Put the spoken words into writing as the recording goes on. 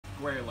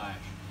square lash,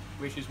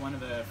 which is one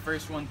of the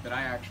first ones that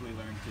I actually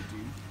learned to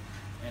do.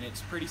 And it's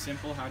pretty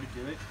simple how to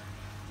do it.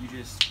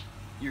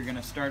 You're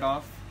gonna start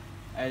off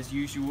as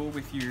usual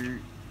with your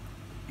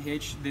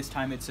hitch. This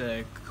time it's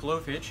a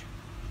clove hitch.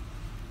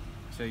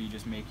 So you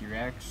just make your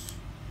X,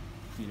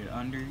 feed it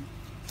under,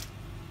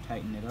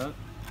 tighten it up,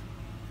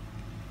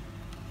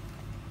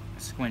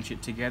 scrunch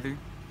it together,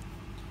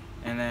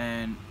 and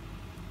then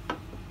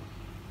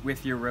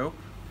with your rope,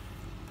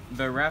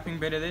 the wrapping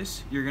bit of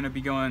this, you're gonna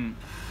be going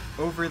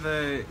over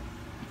the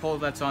pole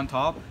that's on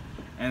top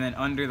and then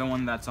under the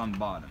one that's on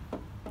bottom.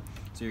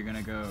 So you're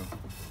gonna go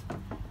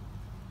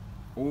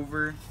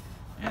over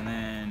and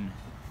then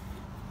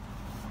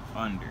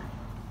under,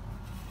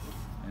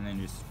 and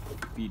then just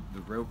feed the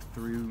rope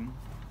through.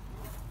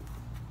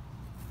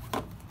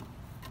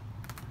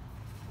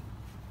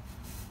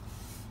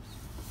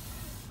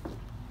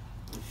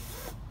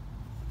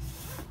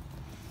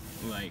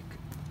 Like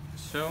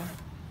so.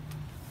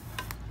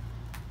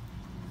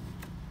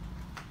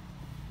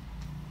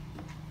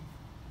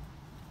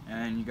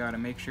 And you gotta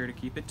make sure to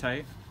keep it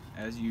tight,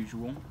 as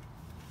usual.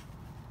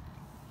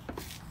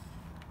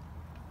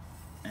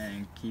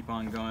 And keep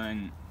on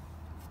going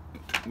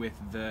with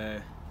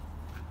the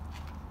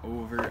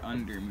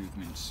over-under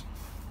movements.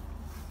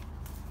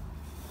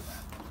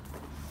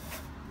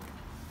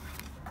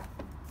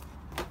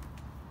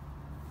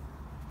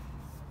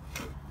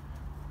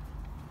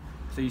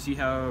 So you see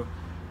how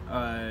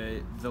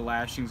the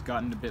lashing's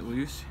gotten a bit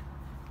loose?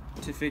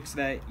 To fix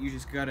that, you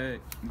just gotta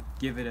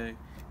give it a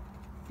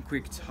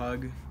quick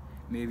tug,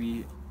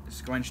 maybe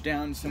scrunch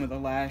down some of the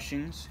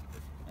lashings,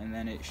 and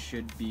then it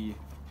should be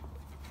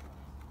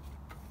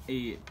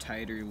a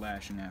tighter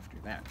lashing after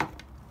that.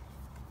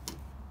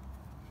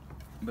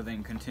 But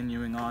then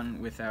continuing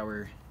on with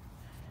our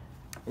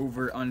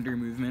over-under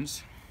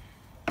movements,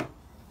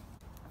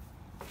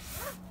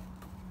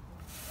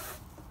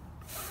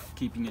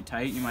 keeping it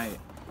tight. You might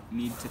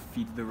need to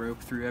feed the rope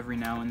through every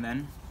now and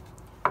then,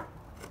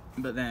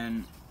 but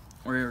then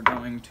we're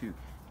going to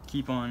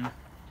keep on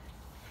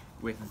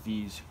with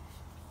these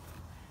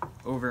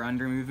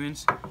over-under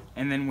movements,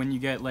 and then when you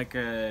get like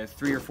 3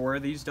 or 4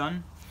 of these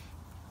done,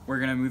 we're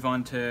gonna move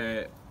on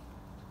to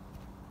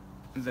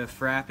the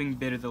frapping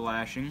bit of the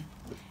lashing,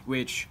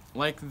 which,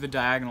 like the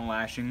diagonal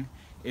lashing,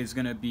 is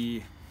gonna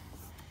be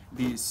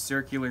these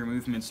circular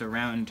movements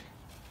around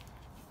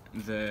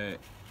the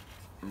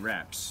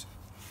wraps.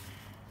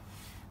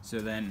 So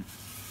then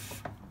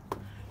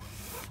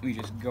we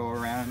just go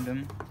around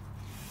them.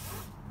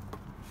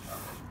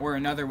 Or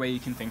another way you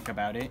can think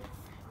about it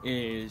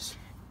is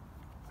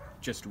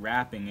just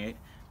wrapping it,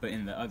 but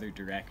in the other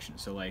direction.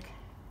 So like,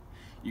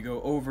 you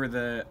go over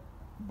the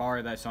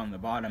bar that's on the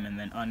bottom and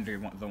then under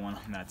the one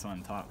that's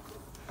on top.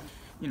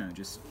 You know,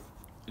 just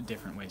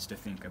different ways to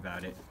think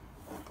about it.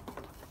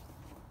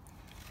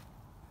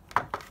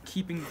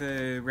 Keeping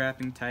the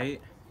wrapping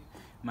tight,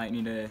 might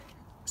need to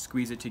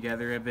squeeze it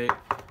together a bit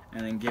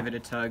and then give it a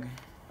tug,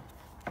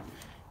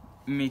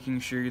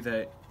 making sure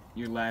that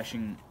your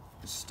lashing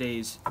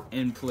stays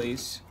in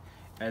place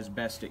as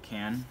best it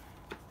can.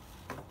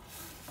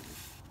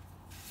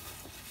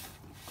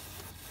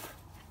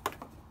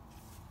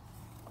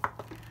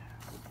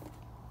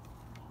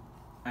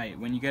 Alright,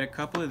 when you get a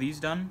couple of these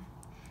done,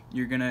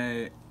 you're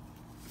gonna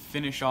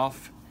finish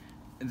off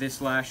this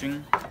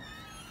lashing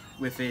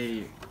with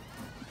a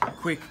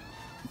quick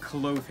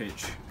clove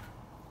hitch.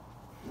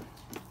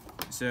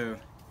 So,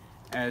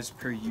 as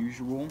per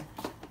usual,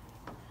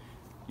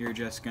 you're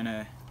just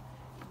gonna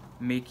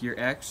make your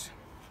X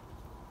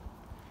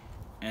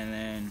and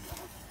then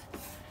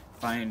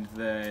find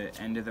the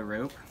end of the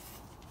rope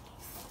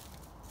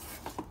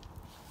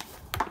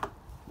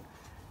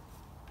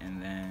and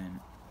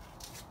then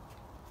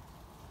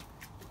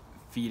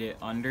feed it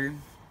under,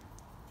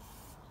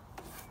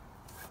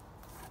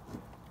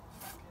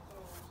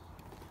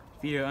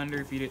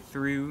 feed it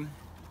through,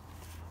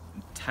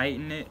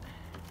 tighten it,